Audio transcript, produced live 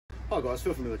Hi guys,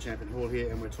 Phil from Miller Champion Hall here,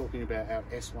 and we're talking about our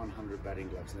S100 batting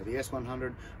gloves. Now the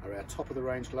S100 are our top of the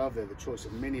range glove. They're the choice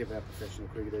of many of our professional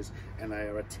cricketers, and they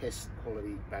are a test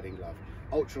quality batting glove.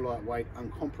 Ultra lightweight,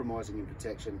 uncompromising in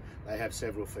protection. They have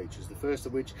several features. The first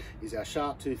of which is our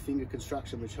sharp tooth finger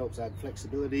construction, which helps add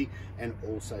flexibility and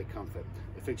also comfort.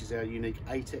 It features our unique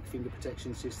ATEC finger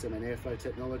protection system and airflow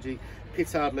technology,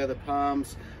 Pitard leather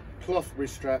palms, cloth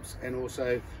wrist straps, and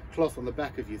also cloth on the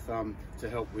back of your thumb to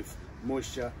help with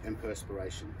moisture and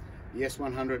perspiration. The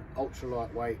S100 ultra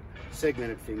lightweight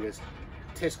segmented fingers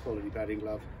test quality batting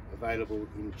glove, available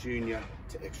in junior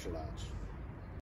to extra large.